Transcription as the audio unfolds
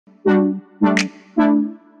Hi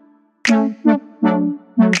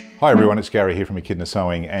everyone, it's Gary here from Echidna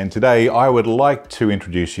Sewing, and today I would like to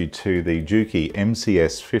introduce you to the Juki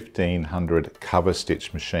MCS-1500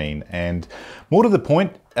 Coverstitch machine. And more to the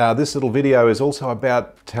point, this little video is also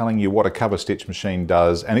about telling you what a coverstitch machine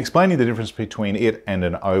does and explaining the difference between it and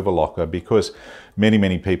an overlocker, because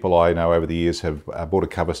many people I know over the years have bought a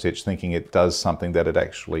coverstitch thinking it does something that it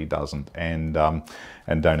actually doesn't, and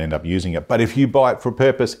don't end up using it. But if you buy it for a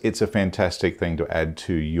purpose, it's a fantastic thing to add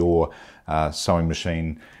to your sewing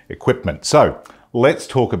machine equipment. So let's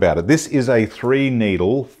talk about it. This is a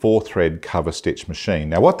 3-needle, 4-thread coverstitch machine.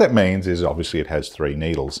 Now what that means is obviously it has 3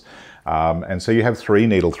 needles. And so you have 3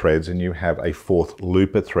 needle threads and you have a 4th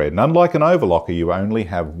looper thread. And unlike an overlocker, you only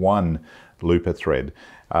have 1 looper thread.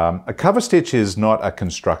 A coverstitch is not a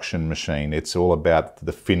construction machine. It's all about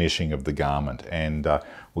the finishing of the garment, and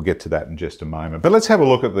we'll get to that in just a moment. But let's have a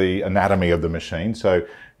look at the anatomy of the machine. So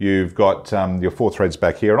you've got your 4 threads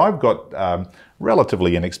back here, and I've got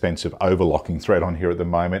relatively inexpensive overlocking thread on here at the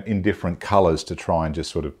moment in different colors to try and just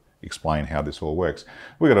sort of explain how this all works.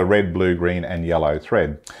 We've got a red, blue, green, and yellow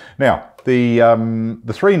thread. Now, the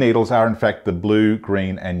 3 needles are in fact the blue,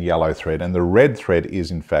 green, and yellow thread, and the red thread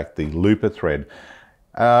is in fact the looper thread.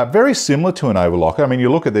 Very similar to an overlocker. I mean,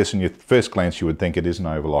 you look at this and at first glance you would think it is an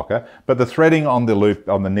overlocker, but the threading on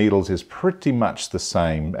the needles is pretty much the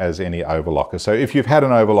same as any overlocker. So if you've had an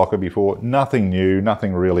overlocker before, nothing new,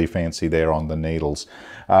 nothing really fancy there on the needles.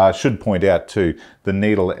 Should point out too, the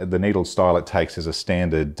needle style it takes is a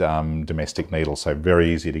standard domestic needle, so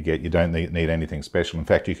very easy to get. You don't need anything special. In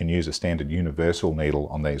fact, you can use a standard universal needle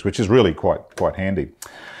on these, which is really quite handy.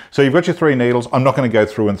 So you've got your 3 needles. I'm not going to go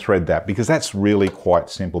through and thread that because that's really quite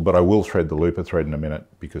simple, but I will thread the looper thread in a minute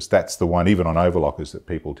because that's the one, even on overlockers, that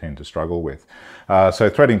people tend to struggle with. So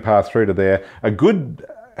threading path through to there. A good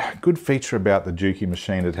feature about the Juki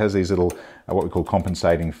machine, it has these little what we call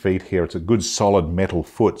compensating feet here. It's a good solid metal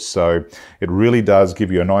foot, so it really does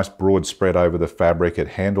give you a nice broad spread over the fabric. It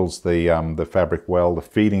handles the fabric well. The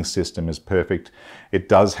feeding system is perfect. It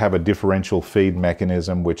does have a differential feed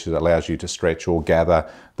mechanism which allows you to stretch or gather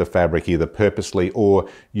the fabric either purposely or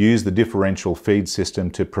use the differential feed system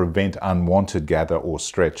to prevent unwanted gather or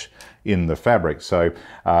stretch in the fabric. So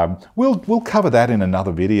we'll cover that in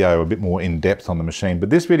another video a bit more in depth on the machine, but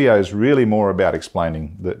this video is really more about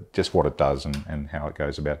explaining just what it does and how it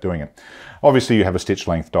goes about doing it. Obviously you have a stitch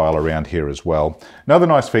length dial around here as well. Another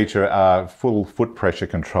nice feature, full foot pressure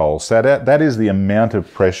control. So that is the amount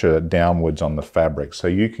of pressure downwards on the fabric. So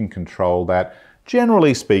you can control that.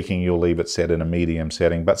 Generally speaking, you'll leave it set in a medium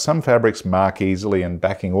setting, but some fabrics mark easily, and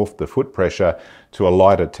backing off the foot pressure to a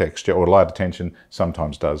lighter texture or lighter tension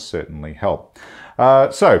sometimes does certainly help.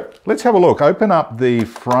 So let's have a look. Open up the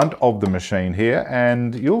front of the machine here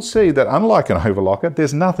and you'll see that unlike an overlocker,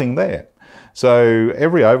 there's nothing there. So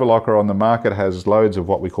every overlocker on the market has loads of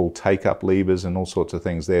what we call take-up levers and all sorts of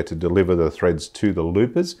things there to deliver the threads to the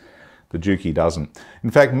loopers. The Juki doesn't.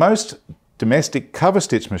 In fact, most domestic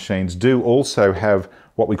coverstitch machines do also have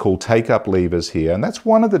what we call take-up levers here, and that's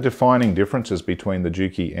one of the defining differences between the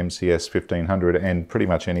Juki MCS-1500 and pretty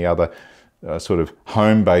much any other sort of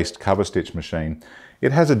home-based coverstitch machine.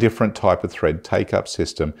 It has a different type of thread take-up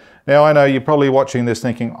system. Now I know you're probably watching this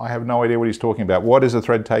thinking, I have no idea what he's talking about. What is a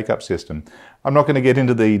thread take-up system? I'm not going to get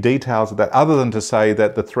into the details of that other than to say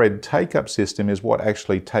that the thread take-up system is what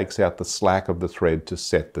actually takes out the slack of the thread to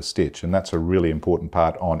set the stitch, and that's a really important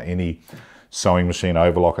part on any sewing machine,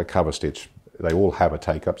 overlocker, coverstitch. They all have a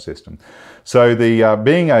take-up system. So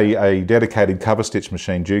being a dedicated coverstitch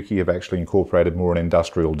machine, Juki have actually incorporated more an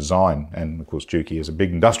industrial design. And of course, Juki is a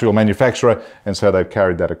big industrial manufacturer, and so they've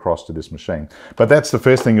carried that across to this machine. But that's the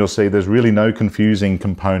first thing you'll see. There's really no confusing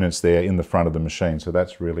components there in the front of the machine, so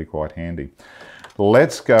that's really quite handy.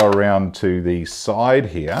 Let's go around to the side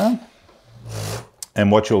here.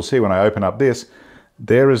 And what you'll see when I open up this,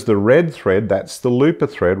 there is the red thread, that's the looper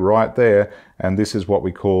thread right there, and this is what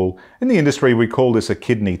we call, in the industry we call this a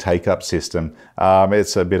kidney take-up system.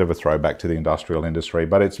 It's a bit of a throwback to the industrial industry,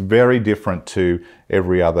 but it's very different to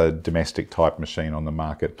every other domestic type machine on the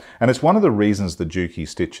market. And it's one of the reasons the Juki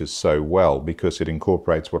stitches so well, because it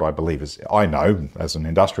incorporates what I believe is, I know as an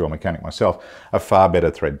industrial mechanic myself, a far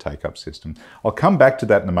better thread take-up system. I'll come back to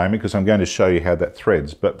that in a moment because I'm going to show you how that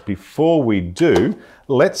threads, but before we do,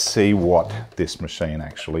 let's see what this machine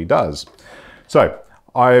actually does. So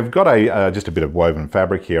I've got just a bit of woven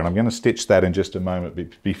fabric here, and I'm going to stitch that in just a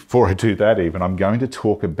moment. Before I do that even, I'm going to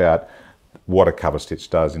talk about what a cover stitch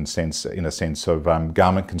does in a sense of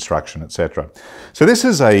garment construction, etc. So this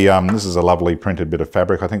is a lovely printed bit of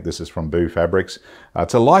fabric. I think this is from Boo Fabrics.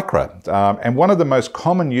 It's a lycra, and one of the most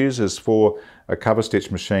common uses for a cover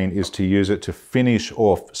stitch machine is to use it to finish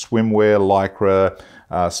off swimwear, lycra,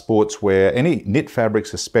 sportswear, any knit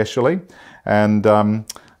fabrics especially. And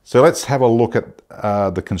so let's have a look at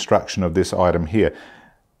the construction of this item here.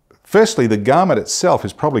 Firstly, the garment itself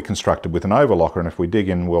is probably constructed with an overlocker, and if we dig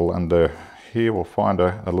in, under here we'll find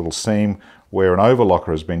a little seam where an overlocker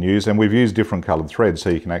has been used, and we've used different coloured threads so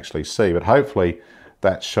you can actually see, but hopefully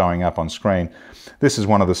that's showing up on screen. This is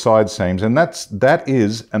one of the side seams, and that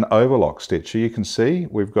is an overlock stitch. So you can see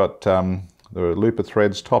we've got the looper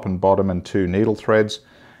threads top and bottom and 2 needle threads,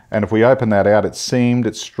 and if we open that out, it's seamed,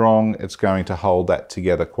 it's strong, it's going to hold that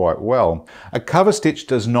together quite well. A cover stitch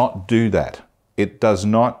does not do that. It does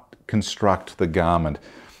not construct the garment.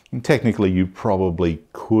 And technically you probably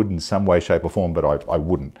could in some way, shape or form, but I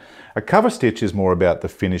wouldn't. A cover stitch is more about the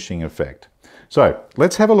finishing effect. So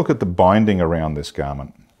let's have a look at the binding around this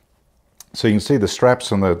garment. So you can see the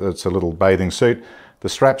straps on it's a little bathing suit. The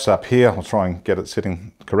straps up here, I'll try and get it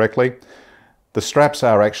sitting correctly. The straps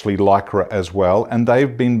are actually lycra as well, and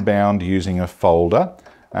they've been bound using a folder,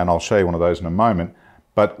 and I'll show you one of those in a moment.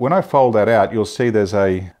 But when I fold that out, you'll see there's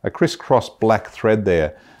a crisscross black thread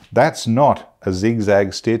there. That's not a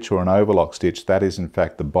zigzag stitch or an overlock stitch. That is in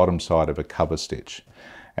fact the bottom side of a cover stitch.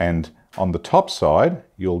 And on the top side,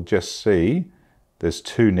 you'll just see there's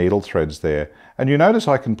 2 needle threads there. And you notice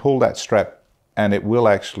I can pull that strap and it will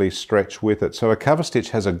actually stretch with it. So a cover stitch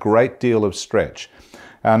has a great deal of stretch.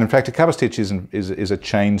 And in fact, a cover stitch is a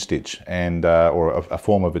chain stitch, and or a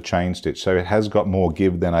form of a chain stitch. So it has got more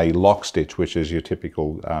give than a lock stitch, which is your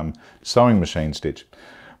typical sewing machine stitch.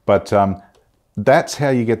 But that's how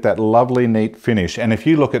you get that lovely, neat finish. And if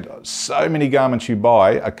you look at so many garments you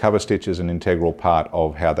buy, a cover stitch is an integral part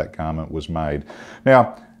of how that garment was made.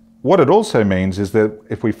 Now, what it also means is that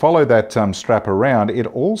if we follow that strap around, it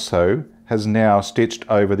also has now stitched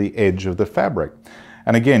over the edge of the fabric.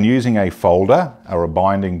 And again, using a folder, or a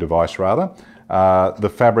binding device rather, the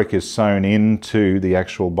fabric is sewn into the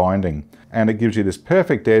actual binding. And it gives you this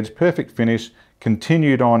perfect edge, perfect finish,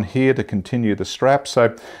 continued on here to continue the strap.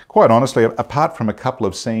 So quite honestly, apart from a couple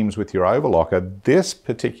of seams with your overlocker, this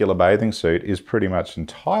particular bathing suit is pretty much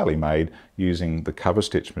entirely made using the cover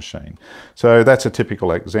stitch machine. So that's a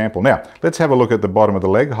typical example. Now, let's have a look at the bottom of the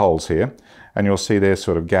leg holes here, and you'll see they're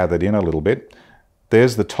sort of gathered in a little bit.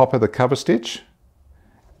 There's the top of the cover stitch,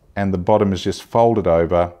 and the bottom is just folded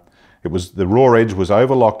over. The raw edge was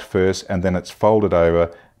overlocked first, and then it's folded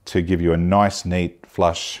over to give you a nice, neat,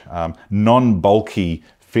 flush, non-bulky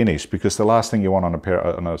finish, because the last thing you want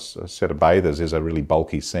on a set of bathers is a really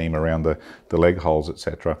bulky seam around the leg holes,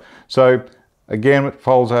 etc. So again, it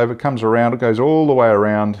folds over, comes around, it goes all the way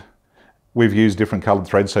around. We've used different coloured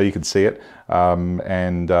threads so you can see it,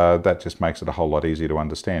 and that just makes it a whole lot easier to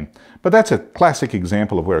understand. But that's a classic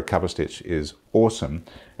example of where a cover stitch is awesome.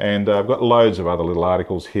 And I've got loads of other little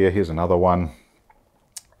articles here. Here's another one.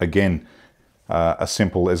 Again, as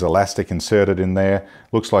simple as elastic inserted in there.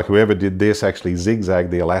 Looks like whoever did this actually zigzagged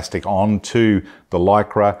the elastic onto the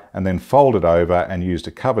lycra and then folded over and used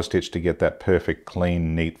a cover stitch to get that perfect,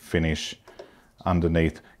 clean, neat finish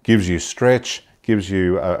underneath. Gives you stretch, gives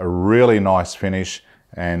you a really nice finish,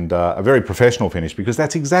 and a very professional finish, because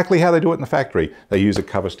that's exactly how they do it in the factory. They use a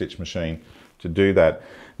cover stitch machine to do that.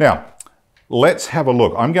 Now, let's have a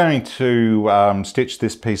look. I'm going to stitch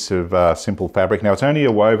this piece of simple fabric. Now, it's only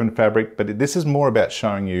a woven fabric, but this is more about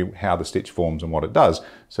showing you how the stitch forms and what it does,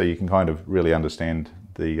 so you can kind of really understand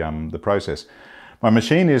the process. My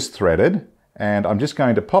machine is threaded, and I'm just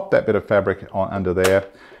going to pop that bit of fabric under there.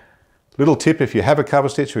 Little tip, if you have a cover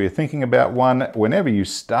stitch or you're thinking about one, whenever you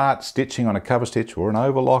start stitching on a cover stitch or an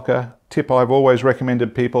overlocker, tip I've always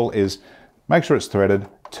recommended people is make sure it's threaded,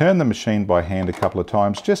 turn the machine by hand a couple of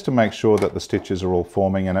times just to make sure that the stitches are all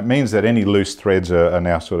forming, and it means that any loose threads are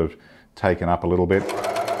now sort of taken up a little bit.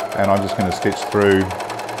 And I'm just going to stitch through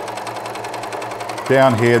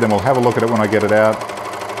down here, then we'll have a look at it when I get it out.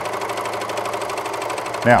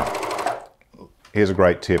 Now, here's a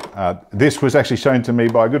great tip. This was actually shown to me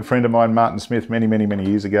by a good friend of mine, Martin Smith, many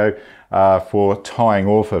years ago, for tying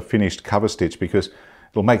off a finished cover stitch, because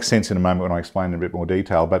it'll make sense in a moment when I explain in a bit more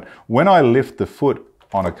detail. But when I lift the foot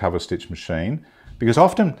on a cover stitch machine, because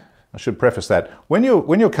often, I should preface that, when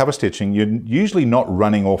you're cover stitching, you're usually not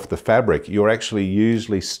running off the fabric. You're actually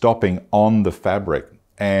usually stopping on the fabric.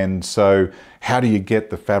 And so how do you get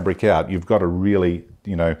the fabric out? You've got to really,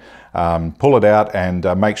 pull it out and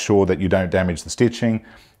make sure that you don't damage the stitching,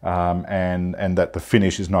 and that the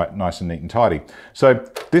finish is nice and neat and tidy. So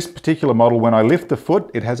this particular model, when I lift the foot,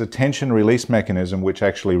 it has a tension release mechanism which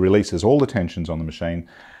actually releases all the tensions on the machine.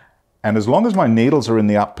 And as long as my needles are in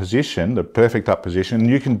the up position, the perfect up position, and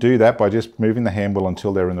you can do that by just moving the handle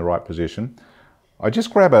until they're in the right position, I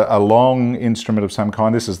just grab a long instrument of some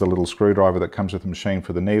kind. This is the little screwdriver that comes with the machine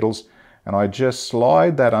for the needles, and I just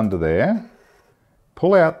slide that under there,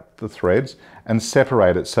 pull out the threads and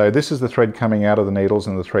separate it. So this is the thread coming out of the needles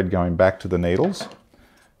and the thread going back to the needles.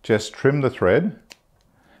 Just trim the thread,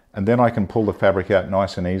 and then I can pull the fabric out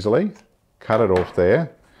nice and easily, cut it off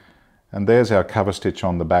there, and there's our cover stitch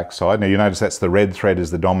on the back side. Now you notice that's the red thread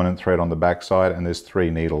is the dominant thread on the back side, and there's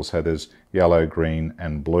 3 needles, so there's yellow, green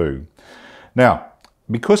and blue. Now,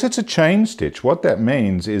 because it's a chain stitch, what that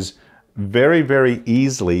means is very, very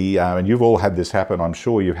easily, and you've all had this happen, I'm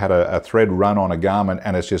sure, you've had a thread run on a garment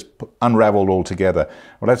and it's just unraveled altogether.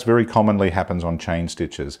 Well, that's very commonly happens on chain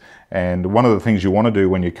stitches. And one of the things you want to do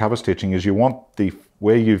when you're cover stitching is you want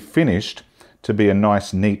where you've finished to be a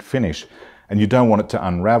nice, neat finish, and you don't want it to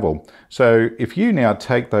unravel. So if you now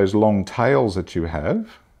take those long tails that you have,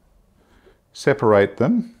 separate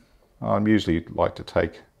them. I usually like to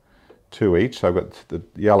take 2 each, so I've got the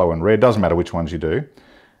yellow and red, doesn't matter which ones you do.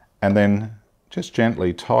 And then just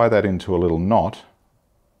gently tie that into a little knot,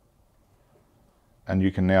 and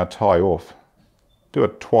you can now tie off. Do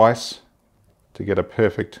it twice to get a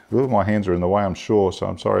perfect, ooh, my hands are in the way I'm sure, so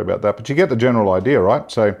I'm sorry about that, but you get the general idea,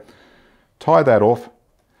 right? So tie that off,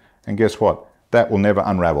 and guess what? That will never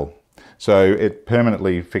unravel. So it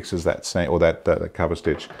permanently fixes that seam, or that cover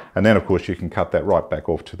stitch. And then of course you can cut that right back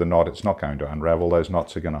off to the knot. It's not going to unravel. Those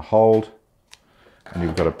knots are going to hold, and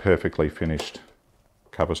you've got a perfectly finished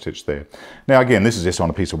cover stitch there. Now again, this is just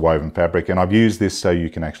on a piece of woven fabric, and I've used this so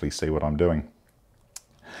you can actually see what I'm doing.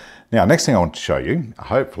 Now, next thing I want to show you,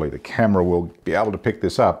 hopefully the camera will be able to pick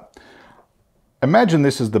this up. Imagine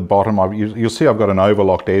this is the bottom. You'll see I've got an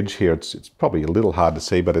overlocked edge here. It's probably a little hard to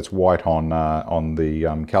see, but it's white on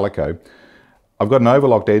the calico. I've got an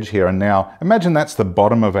overlocked edge here, and now imagine that's the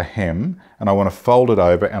bottom of a hem, and I want to fold it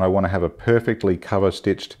over, and I want to have a perfectly cover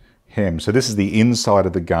stitched hem. So this is the inside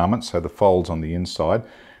of the garment, so the fold's on the inside.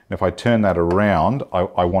 And if I turn that around,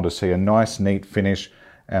 I want to see a nice neat finish,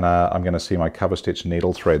 and I'm going to see my cover stitch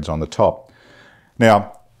needle threads on the top.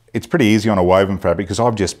 Now, it's pretty easy on a woven fabric because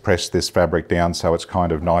I've just pressed this fabric down so it's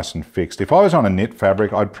kind of nice and fixed. If I was on a knit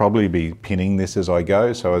fabric, I'd probably be pinning this as I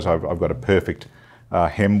go, so as I've got a perfect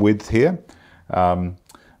hem width here.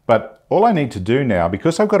 But all I need to do now,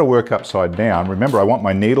 because I've got to work upside down, remember I want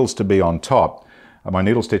my needles to be on top, my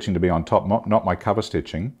needle stitching to be on top, not my cover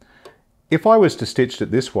stitching. If I was to stitch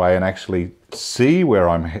it this way and actually see where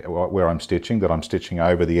I'm stitching, that I'm stitching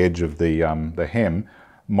over the edge of the hem,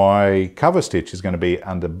 my cover stitch is going to be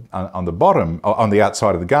on the bottom, on the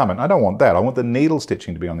outside of the garment. I don't want that. I want the needle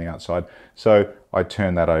stitching to be on the outside. So I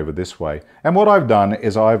turn that over this way. And what I've done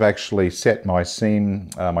is I've actually set my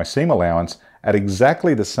seam allowance at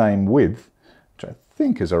exactly the same width, which I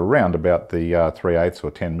think is around about the 3/8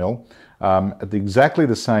 or 10 mil. At exactly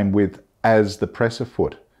the same width as the presser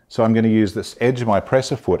foot. So I'm going to use this edge of my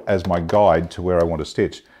presser foot as my guide to where I want to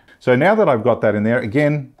stitch. So now that I've got that in there,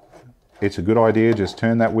 again, it's a good idea, just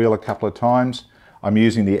turn that wheel a couple of times. I'm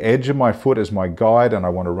using the edge of my foot as my guide, and I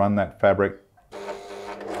want to run that fabric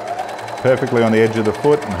perfectly on the edge of the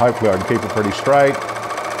foot, and hopefully I can keep it pretty straight.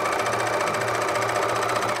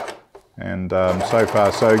 And so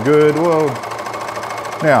far so good. Well,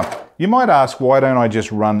 now, you might ask, why don't I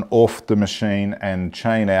just run off the machine and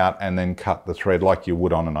chain out and then cut the thread like you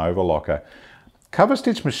would on an overlocker? Cover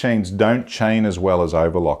stitch machines don't chain as well as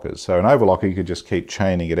overlockers. So an overlocker, you could just keep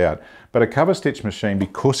chaining it out. But a cover stitch machine,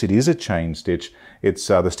 because it is a chain stitch,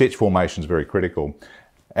 the stitch formation is very critical.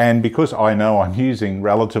 And because I know I'm using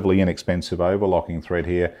relatively inexpensive overlocking thread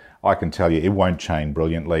here, I can tell you it won't chain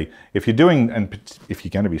brilliantly. If you're going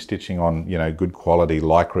to be stitching on, good quality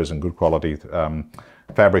lycras and good quality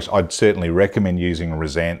fabrics, I'd certainly recommend using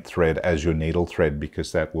Resant thread as your needle thread,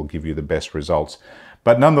 because that will give you the best results.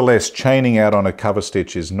 But nonetheless, chaining out on a cover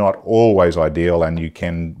stitch is not always ideal, and you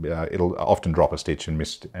can, it'll often drop a stitch and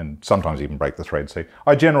miss, and sometimes even break the thread. So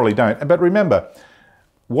I generally don't. But remember,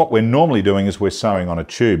 what we're normally doing is we're sewing on a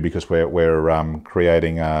tube, because we're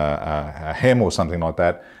creating a hem or something like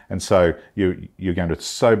that. And so you're going to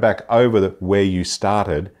sew back over where you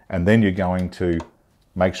started, and then you're going to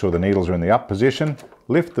make sure the needles are in the up position,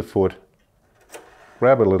 lift the foot,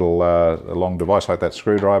 grab a little a long device like that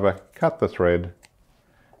screwdriver, cut the thread,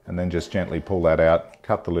 and then just gently pull that out,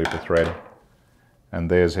 cut the loop of thread, and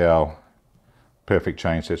there's our perfect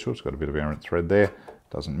chain stitch. Oops, got a bit of errant thread there,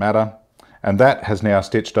 doesn't matter. And that has now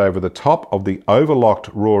stitched over the top of the overlocked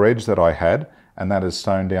raw edge that I had, and that has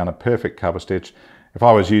sewn down a perfect cover stitch. If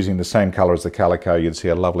I was using the same color as the calico, you'd see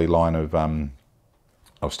a lovely line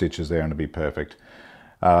of stitches there, and it'd be perfect.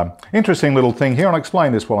 Interesting little thing here, and I'll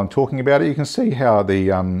explain this while I'm talking about it. You can see how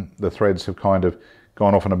the threads have kind of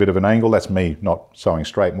gone off on a bit of an angle. That's me not sewing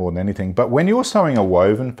straight more than anything. But when you're sewing a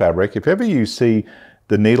woven fabric, if ever you see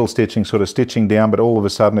the needle stitching sort of stitching down, but all of a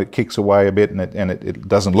sudden it kicks away a bit and it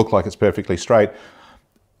doesn't look like it's perfectly straight,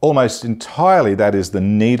 almost entirely that is the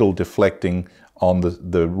needle deflecting on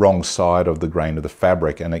the wrong side of the grain of the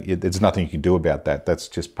fabric, and there's nothing you can do about that. That's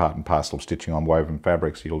just part and parcel of stitching on woven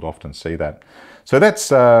fabrics. You'll often see that. So that's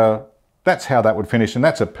how that would finish, and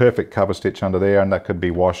that's a perfect cover stitch under there, and that could be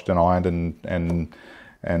washed and ironed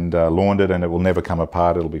and laundered, and it will never come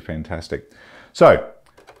apart. It'll be fantastic. So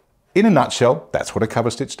in a nutshell, that's what a cover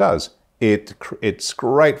stitch does. It's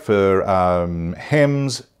great for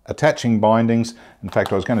hems, attaching bindings. In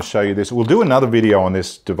fact, I was going to show you this. We'll do another video on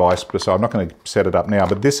this device, so I'm not going to set it up now,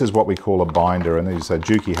 but this is what we call a binder, and these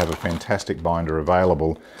Juki have a fantastic binder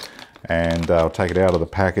available, and I'll take it out of the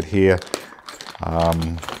packet here.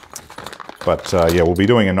 Yeah, we'll be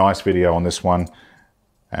doing a nice video on this one.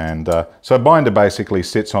 And so a binder basically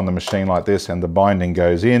sits on the machine like this, and the binding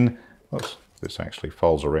goes in. Oops, this actually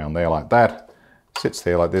folds around there like that. Sits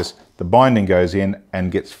there like this. The binding goes in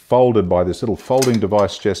and gets folded by this little folding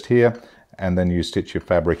device just here, and then you stitch your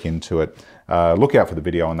fabric into it. Look out for the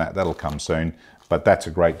video on that. That'll come soon. But that's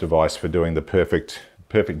a great device for doing the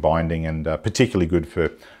perfect binding, and particularly good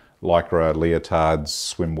for lycra, leotards,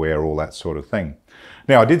 swimwear, all that sort of thing.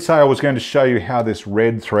 Now, I did say I was going to show you how this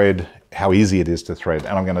red thread, how easy it is to thread,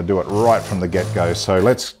 and I'm going to do it right from the get-go. So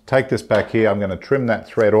let's take this back here. I'm going to trim that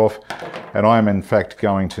thread off, and I'm in fact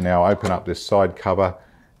going to now open up this side cover,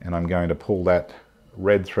 and I'm going to pull that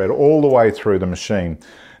red thread all the way through the machine.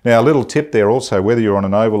 Now, a little tip there also, whether you're on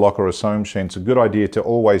an overlocker or a sewing machine, it's a good idea to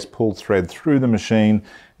always pull thread through the machine.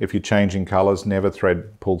 If you're changing colors, never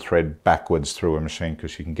pull thread backwards through a machine,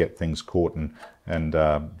 because you can get things caught, and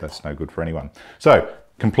that's no good for anyone. So,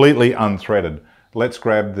 completely unthreaded. Let's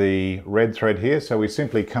grab the red thread here. So we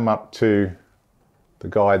simply come up to the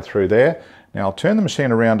guide through there. Now I'll turn the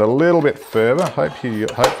machine around a little bit further.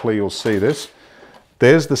 Hopefully you'll see this.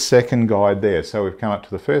 There's the second guide there. So we've come up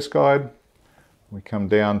to the first guide, we come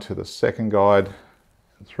down to the second guide,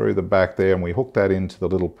 through the back there, and we hook that into the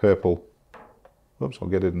little purple. Oops, I'll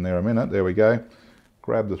get it in there a minute. There we go.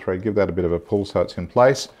 Grab the thread, give that a bit of a pull so it's in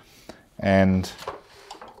place. And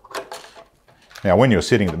now when you're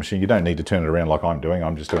sitting at the machine, you don't need to turn it around like I'm doing.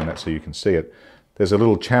 I'm just doing that so you can see it. There's a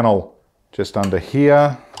little channel just under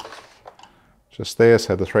here, just there,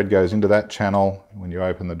 so the thread goes into that channel when you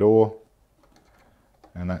open the door,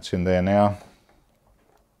 and that's in there now.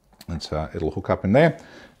 And so it'll hook up in there.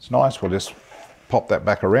 It's nice. We'll just pop that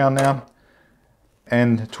back around now.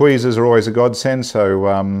 And tweezers are always a godsend, so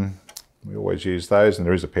we always use those, and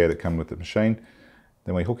there is a pair that come with the machine.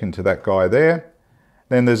 Then we hook into that guy there.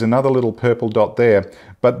 Then there's another little purple dot there,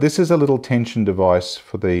 but this is a little tension device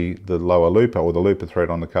for the lower looper, or the looper thread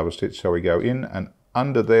on the cover stitch. So we go in and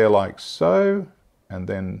under there like so, and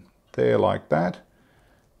then there like that,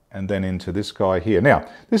 and then into this guy here. Now,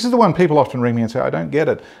 this is the one people often ring me and say, I don't get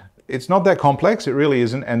it. It's not that complex, it really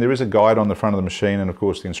isn't, and there is a guide on the front of the machine, and of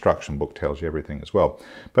course the instruction book tells you everything as well.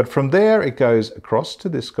 But from there it goes across to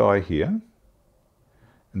this guy here,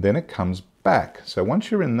 and then it comes back. So once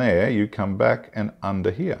you're in there, you come back and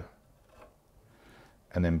under here,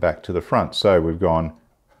 and then back to the front. So we've gone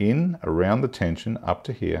in, around the tension, up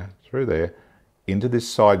to here, through there, into this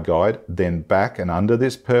side guide, then back and under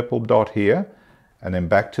this purple dot here, and then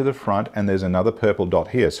back to the front, and there's another purple dot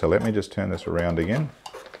here. So let me just turn this around again.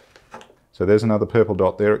 So there's another purple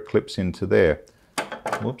dot there, it clips into there.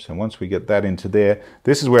 Whoops, and once we get that into there,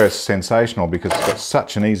 this is where it's sensational, because it's got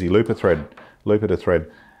such an easy looper to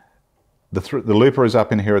thread. The looper is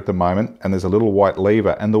up in here at the moment, and there's a little white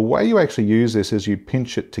lever, and the way you actually use this is you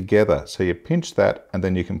pinch it together. So you pinch that, and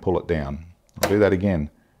then you can pull it down. I'll do that again.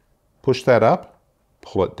 Push that up,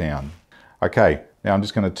 pull it down. Okay, now I'm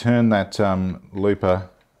just going to turn that looper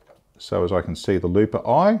so as I can see the looper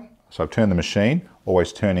eye. So I've turned the machine,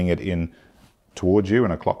 always turning it in towards you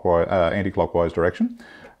in a clockwise, anti-clockwise direction.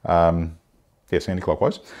 Yes,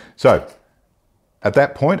 anti-clockwise. So at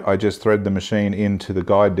that point, I just thread the machine into the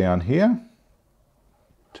guide down here.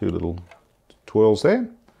 Two little twirls there.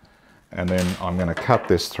 And then I'm going to cut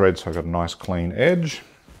this thread so I've got a nice clean edge.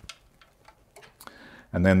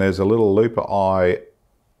 And then there's a little looper eye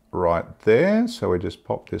right there. So we just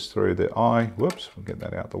pop this through the eye. Whoops, we'll get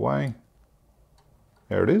that out the way.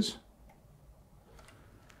 There it is.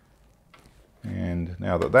 And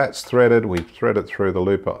now that that's threaded, we thread it through the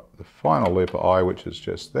looper, the final looper eye, which is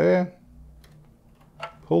just there.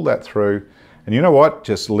 Pull that through, and you know what?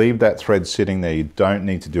 Just leave that thread sitting there. You don't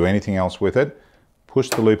need to do anything else with it.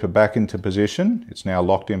 Push the looper back into position. It's now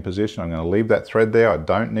locked in position. I'm going to leave that thread there. I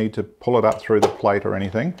don't need to pull it up through the plate or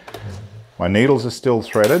anything. My needles are still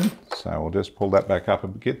threaded, so we'll just pull that back up a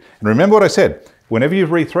bit. And remember what I said, whenever you've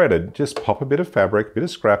rethreaded, just pop a bit of fabric, a bit of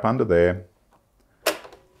scrap under there,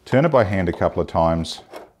 turn it by hand a couple of times,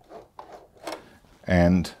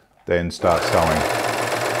 and then start sewing.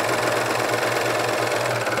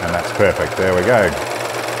 And that's perfect, there we go.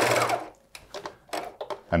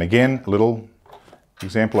 And again, a little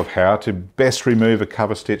example of how to best remove a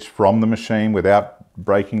cover stitch from the machine without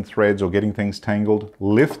breaking threads or getting things tangled.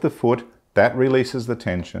 Lift the foot, that releases the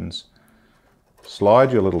tensions.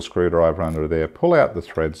 Slide your little screwdriver under there, pull out the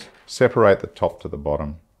threads, separate the top to the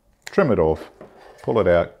bottom, trim it off, pull it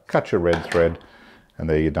out, cut your red thread, and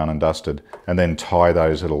there you're done and dusted. And then tie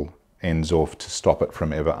those little ends off to stop it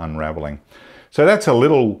from ever unraveling. So that's a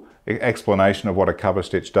little explanation of what a cover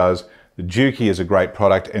stitch does. The Juki is a great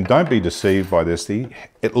product, and don't be deceived by this.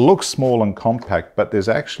 It looks small and compact, but there's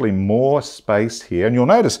actually more space here. And you'll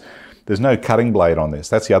notice there's no cutting blade on this.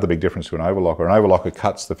 That's the other big difference to an overlocker. An overlocker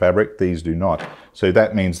cuts the fabric, these do not. So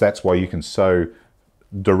that means that's why you can sew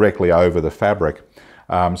directly over the fabric.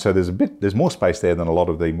 So there's more space there than a lot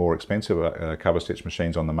of the more expensive cover stitch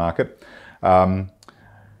machines on the market.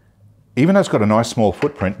 Even though it's got a nice small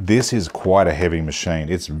footprint, this is quite a heavy machine.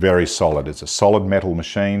 It's very solid. It's a solid metal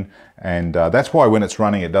machine, and that's why when it's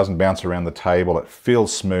running, it doesn't bounce around the table. It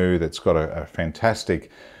feels smooth. It's got a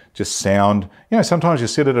fantastic just sound. You know, sometimes you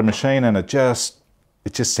sit at a machine and it just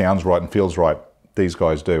sounds right and feels right. These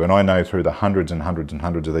guys do, and I know through the hundreds and hundreds and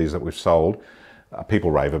hundreds of these that we've sold,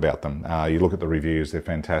 people rave about them. You look at the reviews, they're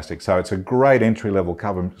fantastic. So it's a great entry-level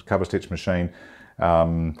cover stitch machine.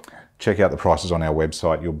 Check out the prices on our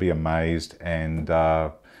website, you'll be amazed, and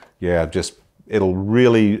yeah, it'll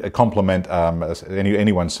really complement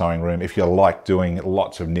anyone's sewing room if you like doing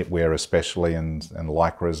lots of knitwear especially, and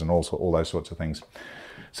lycras and all those sorts of things.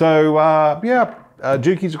 So yeah,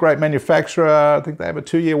 Juki's a great manufacturer. I think they have a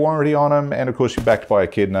 2-year warranty on them, and of course you're backed by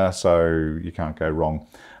Echidna, so you can't go wrong.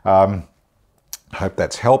 Hope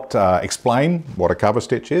that's helped explain what a cover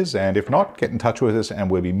stitch is, and if not, get in touch with us and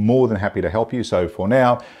we'll be more than happy to help you. So for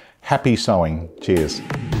now, happy sewing. Cheers.